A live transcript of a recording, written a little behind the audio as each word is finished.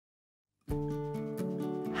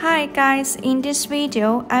Hi guys, in this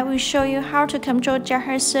video, I will show you how to control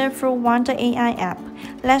JetHexa through Hiwonder AI app.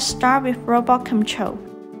 Let's start with robot control.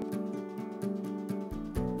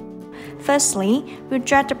 Firstly, we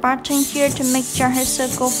drag the button here to make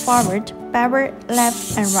JetHexa go forward, backward,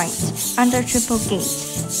 left, and right under triple gate.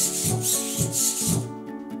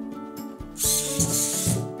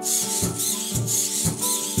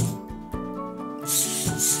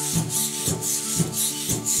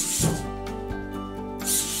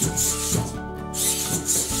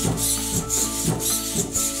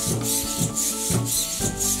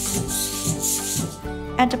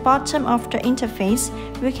 At the bottom of the interface,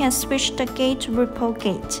 we can switch the gate to ripple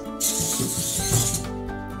gate.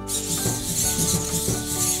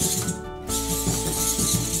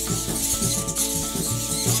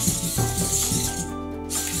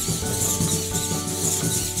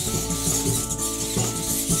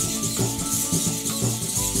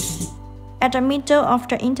 At the middle of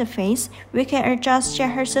the interface, we can adjust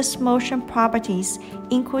JetHexa's motion properties,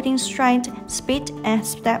 including stride, speed, and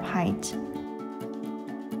step height.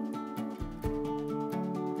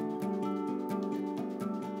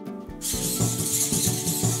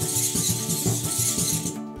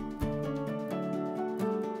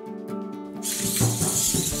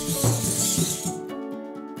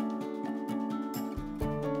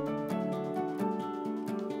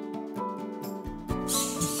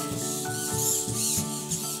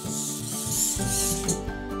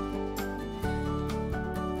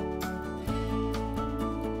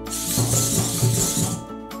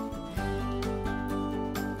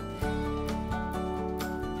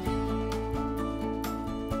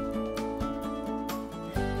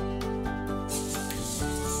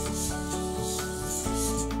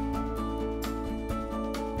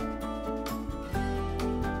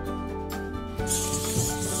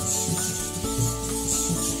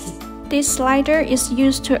 This slider is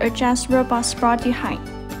used to adjust robot's body height.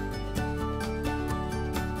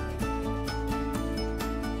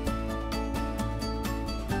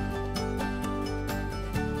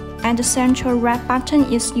 And the central red button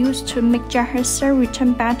is used to make JetHexa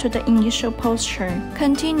return back to the initial posture.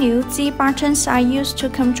 Continue, Z buttons are used to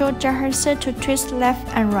control JetHexa to twist left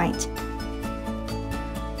and right.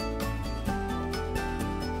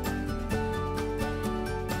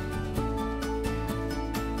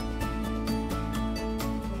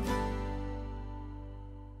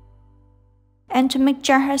 And to make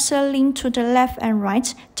JetHexa lean to the left and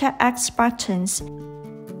right, tap X buttons.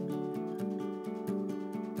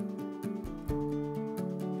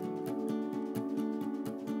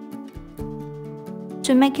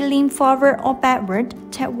 To make it lean forward or backward,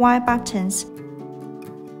 tap Y buttons.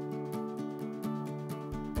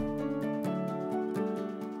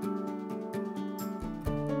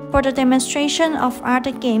 For the demonstration of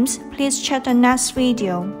other games, please check the next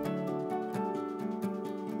video.